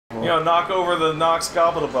You know, knock over the Nox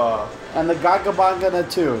Gobbleba. And the Gagabangana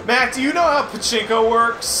too. Matt, do you know how Pachinko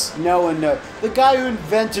works? No one knows. The guy who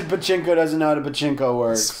invented Pachinko doesn't know how Pachinko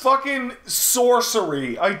works. It's fucking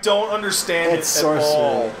sorcery. I don't understand It's it at all.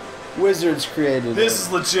 sorcery. Wizards created This it.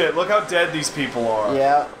 is legit. Look how dead these people are.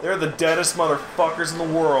 Yeah. They're the deadest motherfuckers in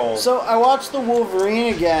the world. So I watched the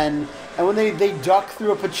Wolverine again, and when they duck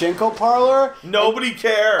through a Pachinko parlor, Nobody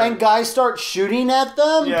cares. and guys start shooting at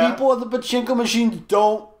them, Yeah. people at the Pachinko machines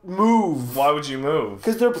don't move. Why would you move?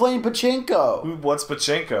 Because they're playing Pachinko. What's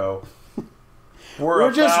Pachinko?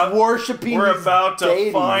 We're just worshiping We're these about to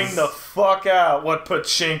deities. find the fuck out what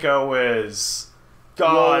Pachinko is.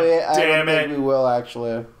 God Really? damn I don't it. think we will,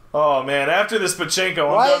 actually. Oh man, after this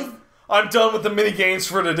Pachinko, I'm done with the mini games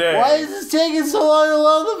for today. Why is this taking so long to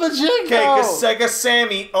load the Pachinko? Okay, because Sega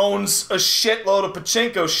Sammy owns a shitload of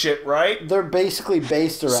Pachinko shit, right? They're basically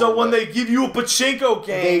based around So when it. they give you a Pachinko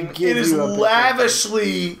game, They give it is you a Pachinko.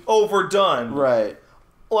 lavishly overdone. Right.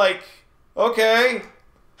 Like, okay,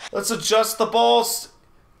 let's adjust the balls.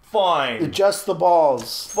 Fine. Adjust the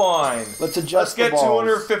balls. Fine. Let's adjust Let's the get balls.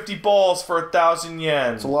 250 balls for 1,000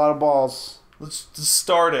 yen. It's a lot of balls. Let's just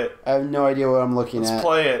start it. I have no idea what I'm looking Let's at.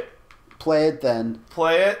 play it. Play it then.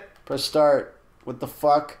 Play it. Press start. What the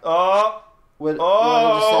fuck? Oh. What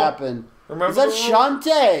Oh. just happened? Remember Is that the rule-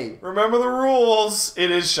 Shantae? Remember the rules.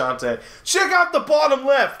 It is Shantae. Check out the bottom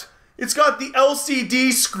left. It's got the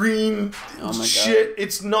LCD screen Oh my God. shit.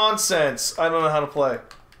 It's nonsense. I don't know how to play.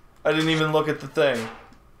 I didn't even look at the thing.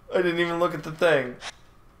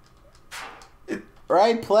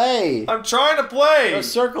 Right, play. I'm trying to play. Press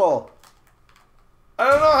circle. I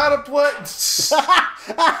don't know how to play.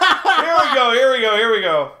 Here we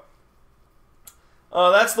go.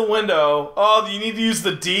 Oh, that's the window. Oh, you need to use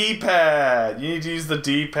the D-pad.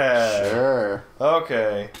 Sure.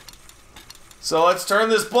 Okay. So let's turn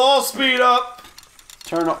this ball speed up.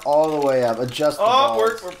 Turn it all the way up. Adjust the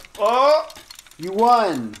balls. You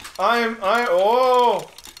won. I'm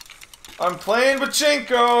playing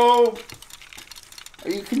Pachinko. Are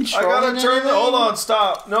you I controlling gotta turn anything? hold on,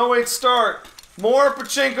 stop. No, wait, start. More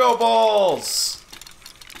Pachinko balls.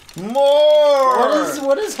 More.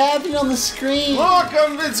 What is happening on the screen? Look,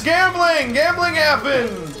 it's gambling. Gambling happened.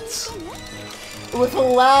 With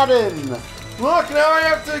Aladdin. Look, now I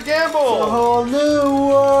have to A gamble. whole new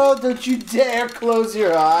world. Don't you dare close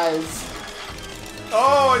your eyes.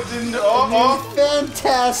 Oh, it didn't.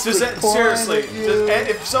 Fantastic. Does that point seriously? of view.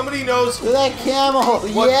 If somebody knows Look at that camel.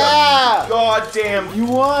 what Yeah. the goddamn You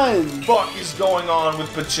won. fuck is going on with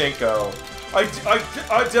Pachinko,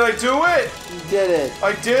 did I do it? You did it.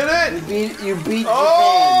 I did it. You beat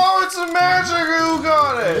Oh, it's a magic. Who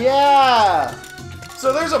got Japan. it? Yeah.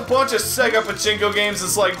 So there's a bunch of Sega Pachinko games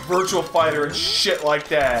that's like Virtual Fighter and shit like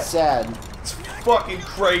that. Sad. It's fucking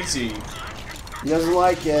crazy. He doesn't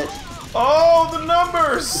like it. Oh, the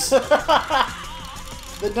numbers!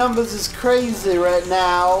 The numbers is crazy right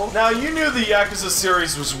now. Now, you knew the Yakuza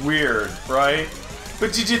series was weird, right?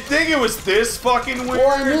 But did you think it was this fucking weird?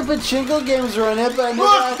 Well, I knew Pachinko games were in it, but I never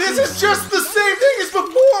Look, actually- this is just the same thing as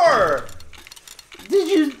before!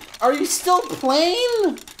 Are you still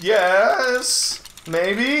playing? Yes,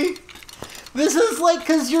 maybe? This is like,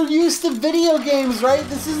 because you're used to video games, right?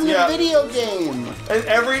 This isn't Yeah. a video game.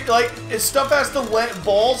 And stuff has to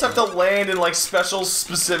balls have to land in like special,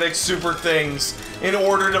 specific, super things in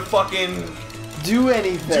order to fucking Do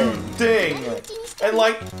anything. do thing. And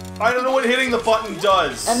like, I don't know what hitting the button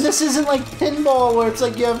does. And this isn't like pinball where it's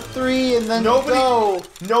like you have 3 and then you go.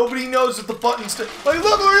 Nobody knows what the buttons do. Like,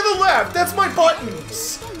 look at the left. That's my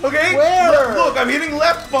buttons. Okay? Where? Look, I'm hitting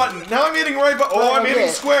left button. Now I'm hitting right button. Oh, I'm Okay. hitting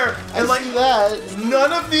square. And I like, see that.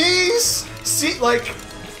 none of these, see, like,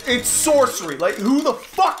 it's sorcery. Like, who the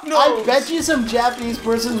fuck knows? I bet you some Japanese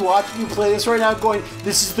person's watching you play this right now going,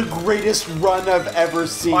 this is the greatest run I've ever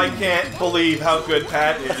seen. I can't believe how good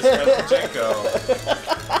Pat is at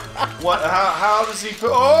Pachinko. What? How does he?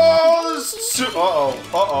 Oh, this.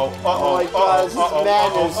 Oh my God, this is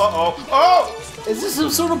madness. Oh! Is this some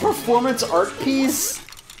sort of performance art piece?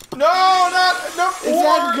 No, not no. Is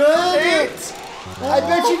that good? 8. I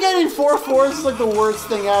bet you getting 4 4s is like the worst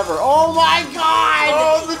thing ever. Oh my god!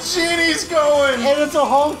 Oh, the genie's going, And it's a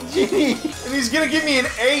Hulk genie. and he's gonna give me an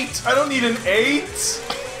 8. I don't need an 8.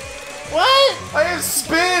 What? I have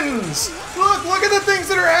spins. Look at the things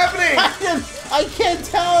that are happening. I can't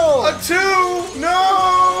tell. A 2.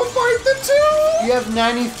 No, fight the 2. You have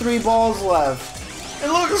 93 balls left.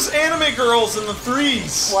 And look, there's anime girls in the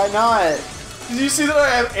 3s. Why not? Did you see that I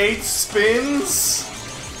have 8 spins?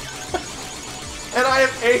 And I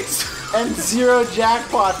have 8. And 0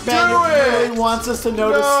 jackpots. Man, Do it it! really wants us to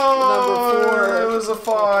notice No, number it 4. was a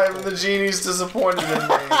 5, and the genie's disappointed in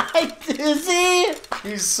me. Is he?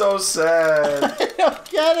 He's so sad. I don't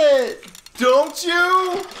get it. Don't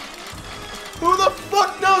you? Who the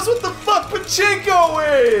fuck knows what the fuck Pachinko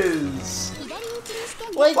is?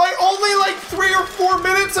 Like only like 3 or 4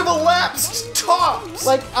 minutes have elapsed tops.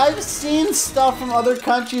 Like, I've seen stuff from other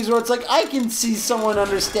countries where it's like, I can see someone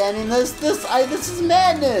understanding this. This is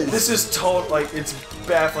madness. This is like, it's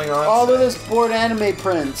baffling on. All of this bored anime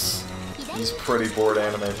prince. He's pretty bored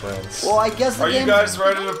anime prince. Well, I guess the Are you guys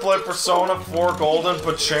ready to play Persona 4 Golden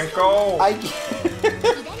Pachinko?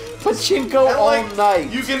 Pachinko and, all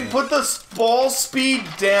night. You can put the ball speed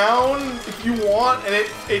down if you want, and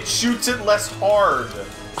it shoots it less hard.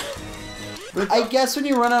 I guess when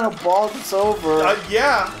you run out of balls, it's over.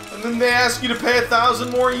 Yeah, and then they ask you to pay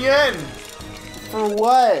 1,000 more yen. For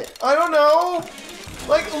what? I don't know.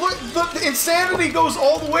 Like, look, the insanity goes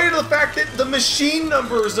all the way to the fact that the machine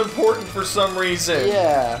number is important for some reason.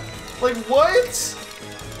 Yeah. Like, what?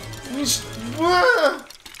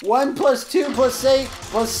 1 plus 2 plus 8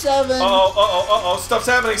 plus 7. Uh-oh. Stuff's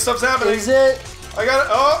happening. Is it? I got it.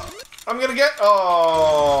 Oh, I'm gonna get.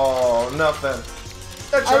 Oh, nothing.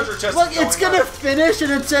 That treasure chest. Look, it's gonna finish,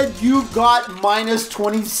 and it said you got minus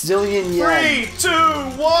 20 zillion yen. 3, 2,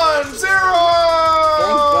 1, 0. Thank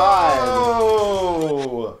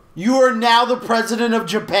God. You are now the president of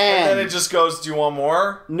Japan. And then it just goes, do you want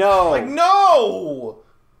more? No. Like, no!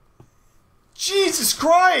 Jesus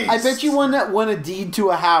Christ! I bet you won a deed to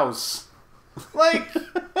a house. Like,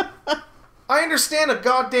 I understand a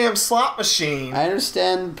goddamn slot machine. I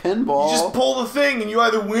understand pinball. You just pull the thing and you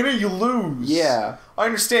either win or you lose. Yeah. I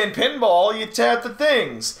understand pinball, you tap the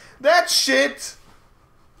things. That shit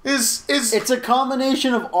is... It's a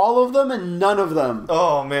combination of all of them and none of them.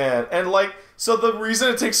 Oh, man. And, like, so the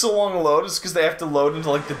reason it takes so long to load is because they have to load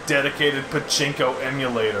into, like, the dedicated Pachinko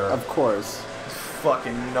emulator. Of course.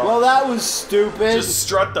 Fucking nuts. Well, that was stupid. Just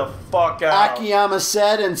strut the fuck out. Akiyama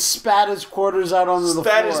said and spat his quarters out onto the floor.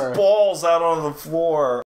 Spat his balls out onto the floor.